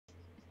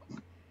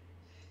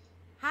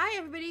Hi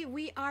everybody,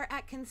 we are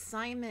at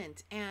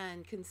Consignment,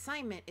 and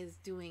Consignment is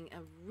doing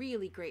a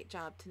really great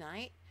job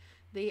tonight.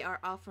 They are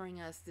offering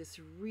us this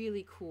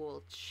really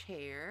cool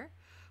chair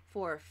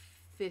for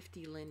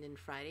 50 Linden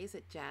Fridays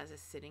that Jazz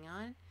is sitting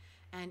on,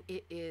 and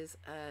it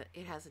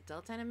has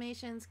adult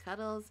animations,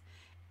 cuddles,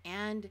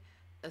 and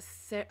a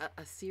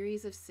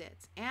series of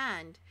sits.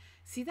 And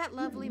see that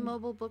lovely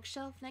mobile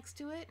bookshelf next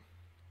to it?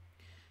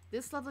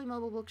 This lovely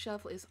mobile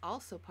bookshelf is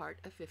also part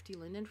of 50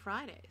 Linden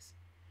Fridays.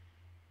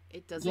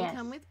 It doesn't Yes.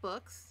 come with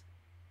books.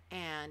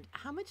 And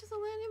how much is a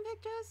landing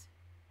pick, Jess?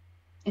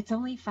 It's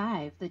only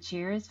 $5. The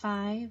chair is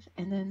 $5,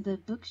 and then the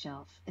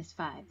bookshelf is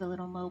 $5. The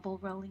little mobile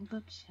rolling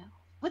bookshelf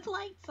with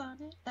lights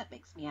on it. That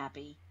makes me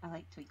happy. I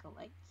like twinkle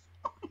lights.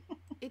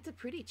 It's a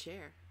pretty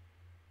chair.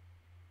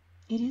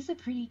 It is a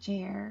pretty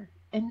chair,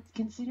 and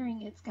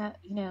considering it's got,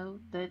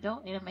 the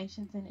adult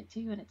animations in it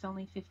too, and it's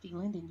only 50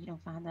 Linden, you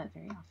don't find that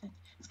very often.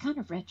 It's kind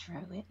of retro,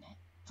 isn't it?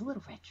 It's a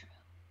little retro.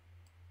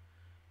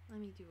 Let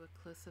me do a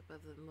close-up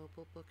of the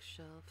mobile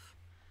bookshelf.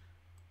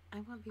 I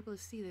want people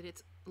to see that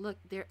it's look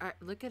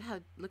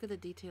at the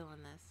detail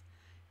on this.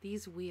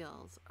 These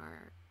wheels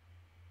are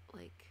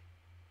like,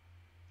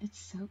 It's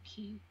so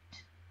cute.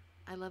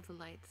 I love the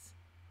lights.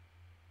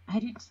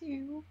 I do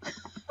too.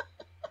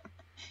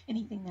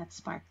 Anything that's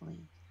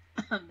sparkly.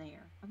 I'm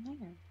there.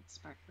 It's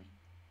sparkly.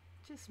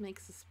 Just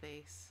makes the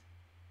space.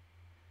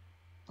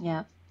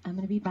 Yep. I'm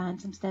going to be buying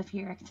some stuff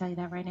here. I can tell you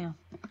that right now.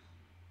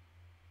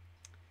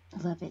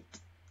 Love it.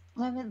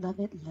 Love it, love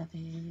it, love it.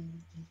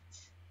 And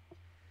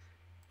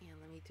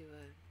let me do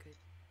a good,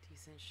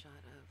 decent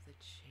shot of the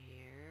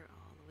chair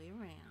all the way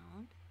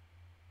around.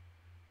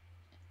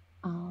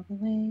 All the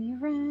way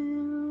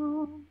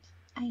around.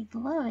 I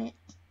love it.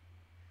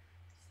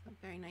 It's a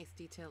very nice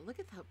detail. Look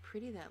at how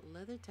pretty that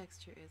leather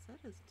texture is. That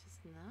is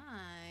just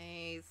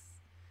nice.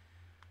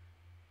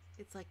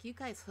 It's like you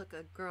guys hook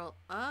a girl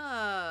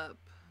up.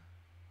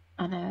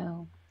 I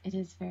know. It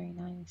is very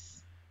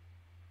nice.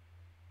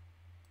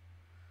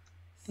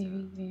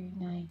 Very, very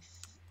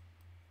nice.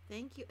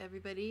 Thank you,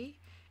 everybody.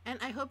 And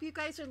I hope you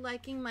guys are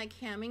liking my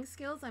camming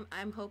skills.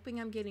 I'm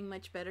hoping I'm getting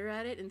much better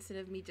at it instead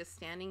of me just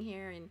standing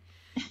here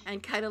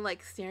and kind of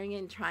like staring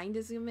and trying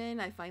to zoom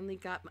in. I finally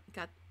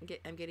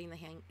I'm getting the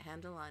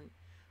handle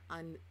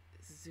on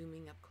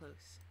zooming up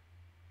close.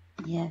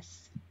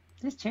 Yes.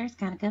 This chair's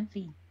kind of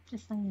comfy.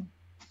 Just saying.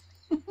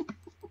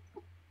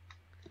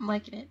 I'm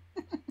liking it.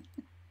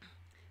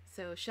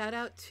 So shout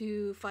out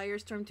to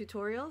Firestorm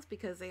Tutorials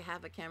because they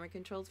have a camera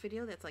controls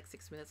video that's like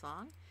 6 minutes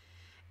long,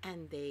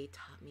 and they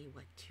taught me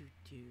what to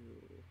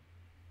do.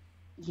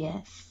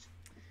 Yes.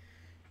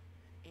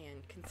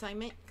 And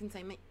consignment,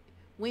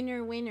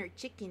 winner,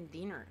 chicken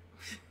dinner.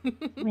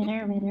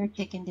 Winner,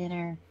 chicken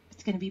dinner.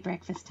 It's going to be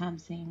breakfast time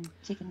soon.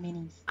 Chicken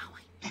minis. Oh,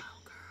 I know,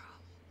 girl.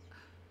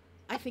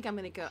 I think I'm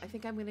going to go.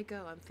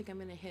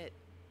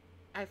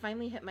 I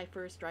finally hit my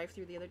first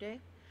drive-through the other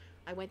day.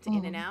 I went to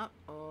In-N-Out.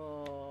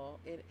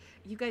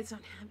 You guys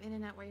don't have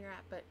In-N-Out where you're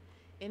at, but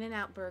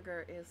In-N-Out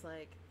Burger is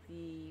like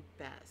the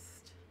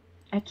best.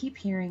 I keep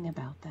hearing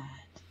about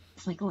that.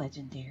 It's like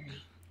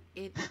legendary.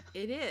 It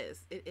is.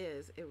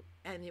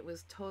 And it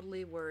was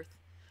totally worth.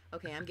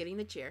 Okay, I'm getting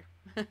the chair.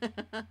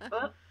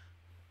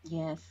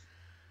 Yes.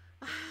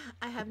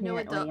 I have Apparently, no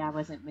adult. I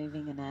wasn't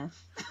moving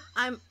enough.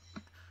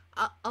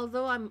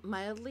 Although I'm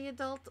mildly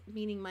adult,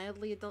 meaning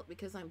mildly adult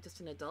because I'm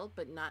just an adult,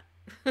 but not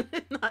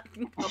not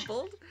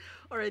coupled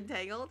or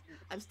entangled.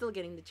 I'm still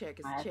getting the chair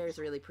because the chair is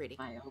really pretty.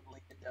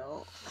 Mildly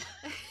adult.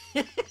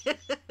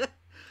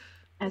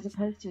 As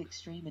opposed to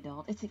extreme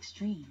adult, it's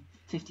extreme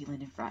 50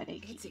 Linden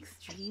Friday. It's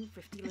extreme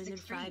 50 Linden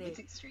Friday. It's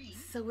extreme.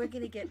 So we're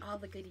gonna get all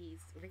the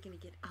goodies.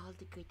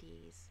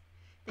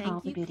 Thank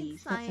All you, the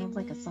goodies. That sounds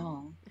like a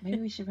song. Maybe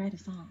we should write a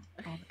song.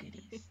 All the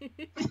goodies.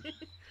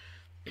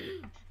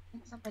 I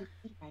think somebody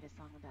did write a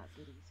song about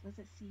goodies. Was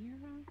it Sierra?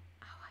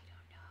 Oh, I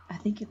don't know. I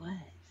think it was.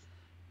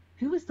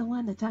 Who was the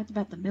one that talked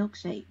about the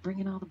milkshake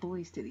bringing all the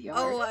boys to the yard?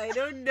 Oh, I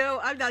don't know.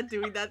 I'm not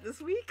doing that this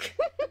week.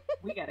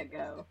 We gotta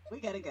go.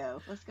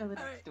 Let's go to the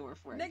next door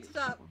for it. Next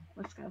stop.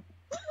 Let's go.